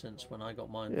it since when I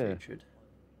got mine featured.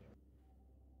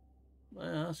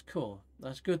 Well, that's cool.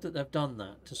 That's good that they've done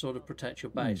that to sort of protect your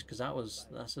base, because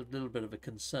that's a little bit of a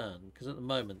concern. Because at the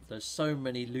moment there's so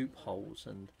many loopholes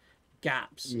and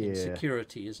gaps in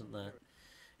security, isn't there?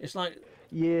 It's like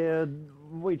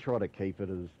we try to keep it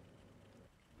as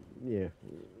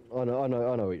I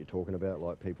know what you're talking about,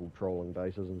 like people trolling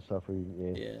bases and stuff. I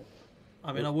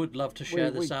mean, I would love to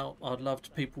share this out. I'd love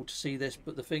people to see this,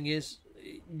 but the thing is,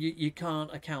 you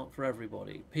can't account for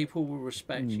everybody. People will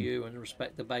respect you and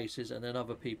respect the bases, and then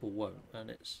other people won't, and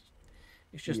it's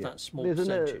just that small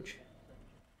percentage.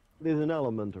 There's an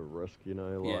element of risk,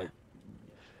 like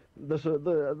this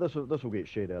will get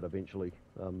shared out eventually.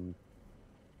 I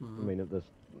mean, at this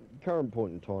current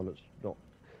point in time,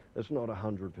 it's not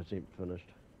 100% finished.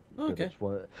 Okay.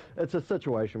 It's a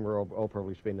situation where I'll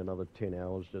probably spend another 10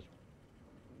 hours just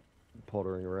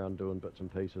pottering around doing bits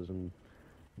and pieces and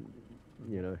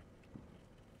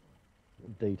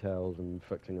details and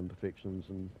fixing imperfections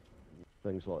and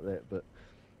things like that. But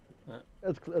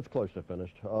it's close to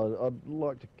finished. I'd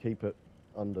like to keep it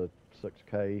under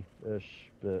 6K ish,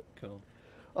 but cool.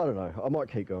 I don't know. I might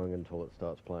keep going until it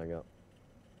starts playing up.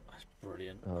 That's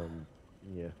brilliant.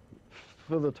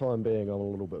 For the time being, I'm a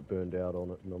little bit burned out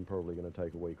on it, and I'm probably going to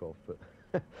take a week off.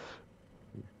 But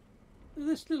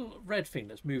this little red thing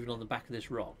that's moving on the back of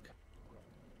this rock,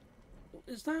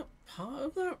 is that part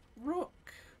of that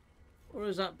rock, or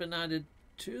has that been added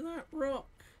to that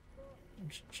rock? I'm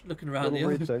just looking around the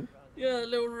other thing. Yeah, a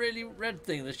little really red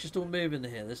thing that's just all moving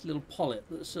here. This little polyp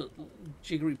that's sort of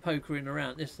jiggery pokering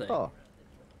around this thing. Oh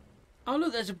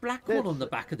look, there's a black one on the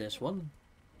back of this one.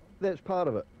 That's part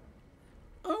of it.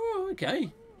 Oh,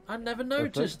 okay. I never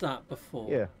noticed that before.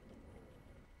 Yeah.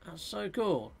 That's so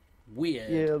cool.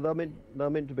 Weird. Yeah, they're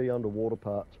meant to be underwater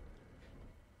parts.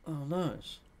 Oh,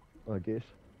 nice. I guess.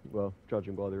 Well,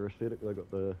 judging by their aesthetic, they got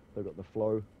the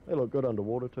flow. They look good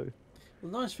underwater too. The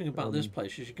nice thing about this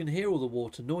place is you can hear all the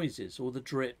water noises, all the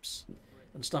drips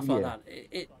and stuff like that.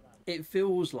 It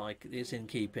feels like it's in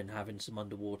keeping having some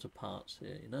underwater parts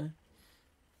here,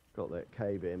 Got that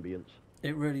cave ambience.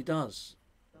 It really does.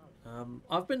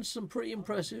 I've been to some pretty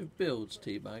impressive builds,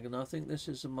 Tbag, and I think this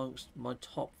is amongst my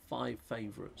top 5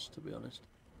 favourites, to be honest.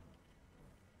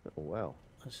 Oh, wow.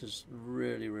 This is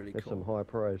really, really That's cool. Some high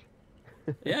praise.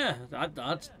 Yeah, I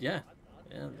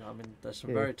mean, there's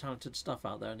some very talented stuff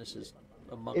out there, and this is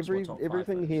amongst my top 5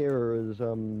 everything here is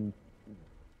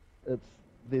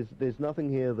there's nothing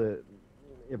here that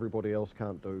everybody else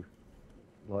can't do.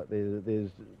 Like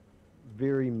there's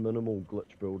very minimal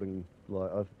glitch building.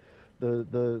 Like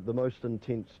the most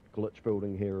intense glitch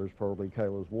building here is probably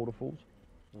Kayla's waterfalls.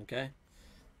 Okay.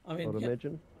 I mean, I'd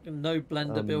imagine. No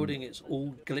blender building, it's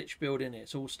all glitch building,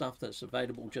 it's all stuff that's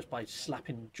available just by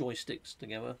slapping joysticks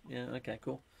together. Yeah, okay,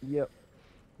 cool. Yep.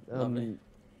 Lovely.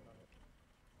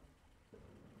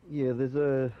 Yeah,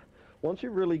 once you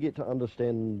really get to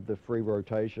understand the free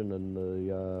rotation and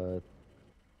the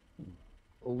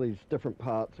all these different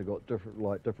parts have got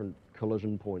different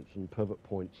collision points and pivot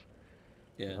points.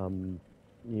 Yeah.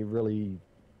 You really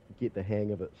get the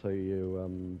hang of it, so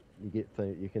you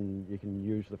can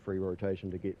use the free rotation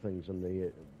to get things in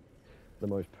the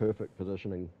most perfect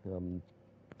positioning.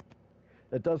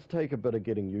 It does take a bit of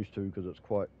getting used to because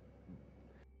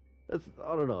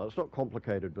I don't know, it's not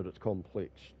complicated, but it's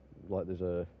complex. Like there's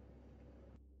a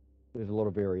lot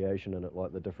of variation in it,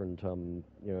 like the different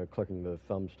clicking the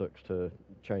thumbsticks to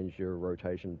change your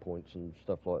rotation points and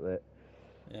stuff like that.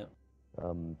 Yeah.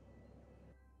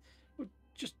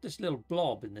 Just this little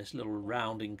blob in this little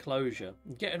round enclosure,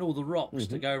 getting all the rocks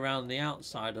to go around the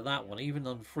outside of that one, even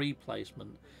on free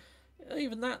placement,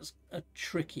 even that's a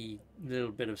tricky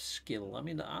little bit of skill. I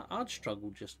mean, I'd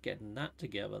struggle just getting that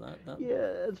together.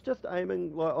 Yeah, it's just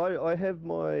aiming. Like I have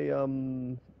my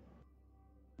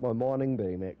my mining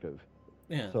beam active,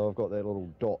 Yeah. So I've got that little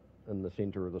dot in the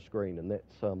center of the screen, and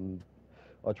that's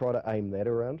I try to aim that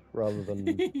around rather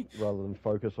than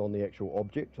focus on the actual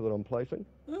object that I'm placing.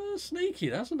 Oh, sneaky.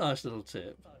 That's a nice little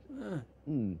tip.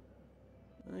 Mm.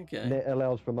 Okay. And that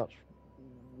allows for much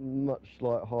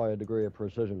like higher degree of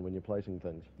precision when you're placing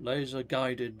things. Laser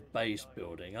guided base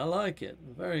building. I like it.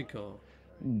 Very cool.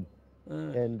 Mm.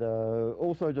 And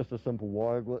also just a simple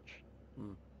wire glitch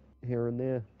here and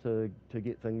there to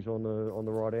get things on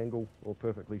the right angle or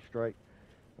perfectly straight.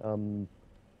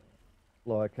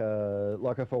 Like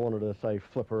if I wanted to say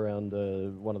flip around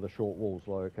one of the short walls,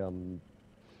 like you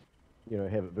know,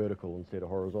 have it vertical instead of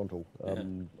horizontal,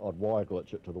 I'd wire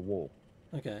glitch it to the wall.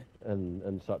 Okay.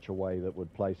 In such a way that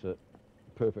would place it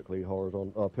perfectly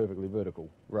perfectly vertical,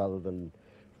 rather than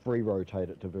free rotate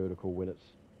it to vertical when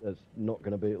it's not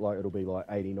going to be like, it'll be like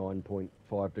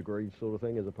 89.5 degrees sort of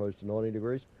thing as opposed to 90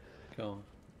 degrees. Cool.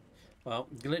 Well,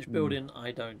 glitch building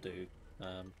I don't do.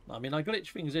 I mean, I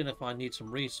glitch things in if I need some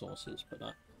resources, but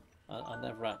I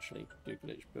never actually do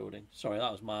glitch building. Sorry,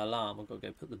 that was my alarm. I've got to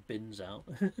go put the bins out.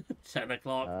 10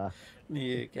 o'clock in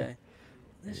the UK.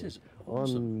 This is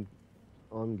awesome.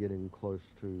 I'm getting close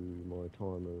to my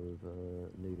time of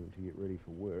needing to get ready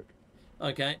for work.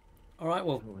 Okay. All right.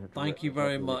 Well, thank you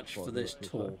very much for this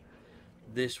tour.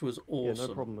 This was awesome. Yeah,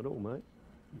 no problem at all, mate.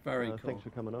 Very cool. Thanks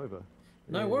for coming over.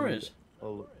 No worries.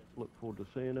 I'll look forward to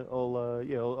seeing it.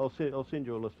 I'll send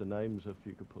you a list of names if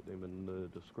you could put them in the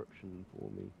description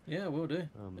for me. Yeah, we'll do.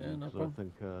 Yeah, no problem. I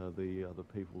think the other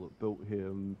people that built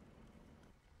here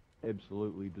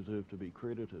absolutely deserve to be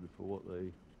credited for what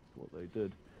they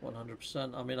did.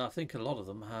 100%. I mean, I think a lot of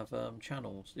them have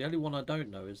channels. The only one I don't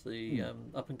know is the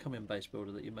up-and-coming base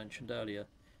builder that you mentioned earlier.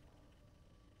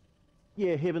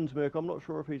 Yeah, HeavensMerc. I'm not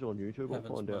sure if he's on YouTube. I'll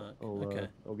find out. Okay.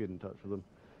 I'll get in touch with him.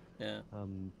 Yeah.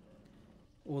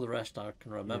 All the rest I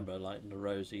can remember, like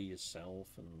Nerozii, yourself,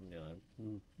 and you know,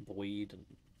 Boid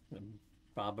and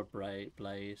Barber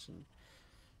Blaze and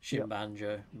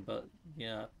Shinbanjo. But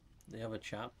yeah, the other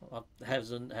chap,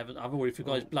 Heaven. I've already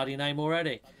forgot his bloody name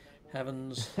already.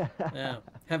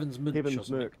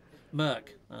 HeavensMerc.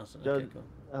 Merc. That's it. Okay,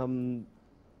 cool.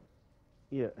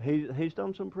 Yeah, he's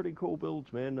done some pretty cool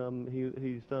builds, man.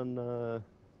 He's done.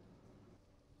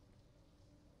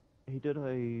 He did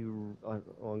I'm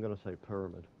going to say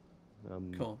pyramid.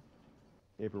 Cool.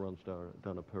 Everyone's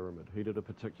done a pyramid. He did a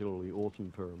particularly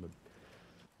awesome pyramid.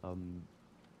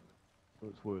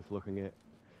 It's worth looking at.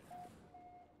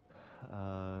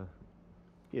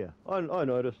 Yeah, I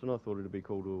noticed, and I thought it'd be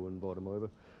cool to invite him over.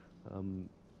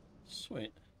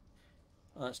 Sweet.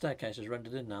 That staircase is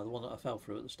rendered in now. The one that I fell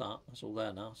through at the start. That's all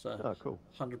there now. So. Oh, cool.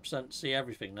 100% see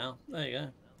everything now. There you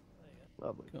go.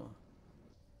 Lovely. Cool.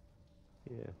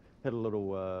 Yeah. Had a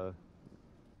little. I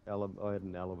had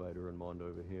an elevator in mind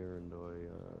over here, and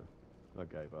I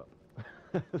gave up.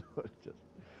 Just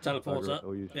teleporter.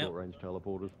 Or use short-range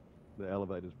teleporters. The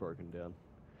elevator's broken down.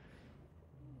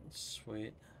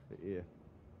 Sweet. But yeah.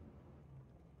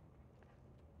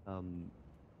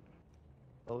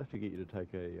 I'll have to get you to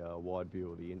take a wide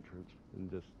view of the entrance,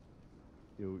 and just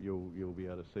you'll be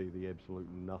able to see the absolute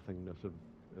nothingness of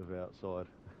outside.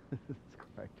 It's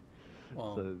great.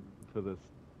 Wow. So for this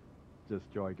just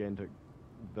gigantic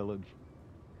village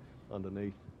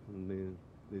underneath, and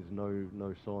there's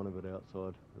no sign of it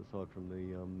outside aside from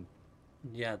the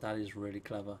Yeah, that is really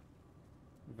clever.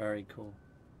 Very cool.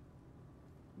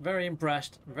 Very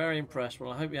impressed. Very impressed.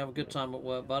 Well, I hope you have a good time at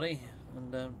work, buddy.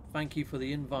 And thank you for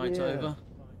the invite over.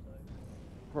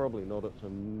 Probably not. It's a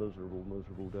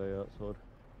miserable day outside.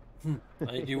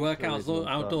 You work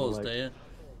outdoors, do you?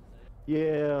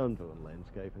 Yeah, I'm doing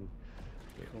landscaping.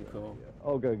 Cool. Yeah,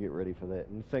 I'll go get ready for that.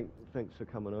 And thanks for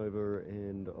coming over,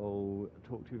 and I'll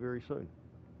talk to you very soon.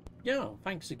 Yeah,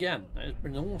 thanks again. It's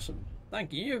been awesome.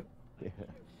 Thank you. Yeah.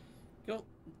 Cool.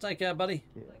 Take care, buddy.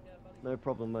 Yeah. No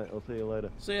problem, mate. I'll see you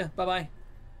later. See ya. Bye-bye.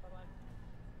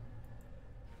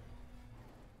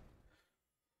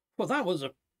 Well, that was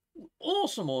a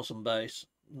awesome base.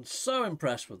 I'm so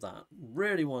impressed with that.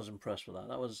 Really was impressed with that.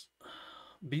 That was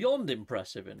beyond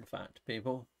impressive, in fact,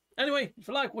 people. Anyway, if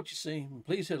you like what you see,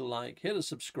 please hit a like, hit a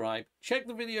subscribe. Check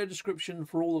the video description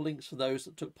for all the links for those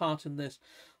that took part in this.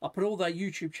 I'll put all their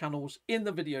YouTube channels in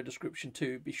the video description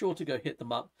too. Be sure to go hit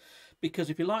them up, because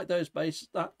if you like those bases,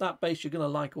 that base, you're going to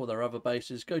like all their other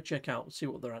bases. Go check out and see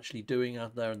what they're actually doing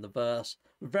out there in the verse.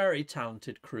 Very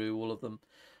talented crew, all of them.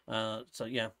 So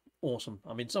yeah, awesome.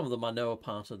 I mean, some of them I know are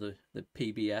part of the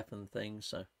PBF and things,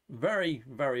 so very,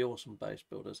 very awesome base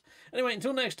builders. Anyway,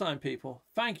 until next time, people,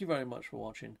 thank you very much for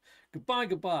watching.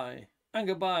 Goodbye, and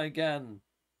goodbye again.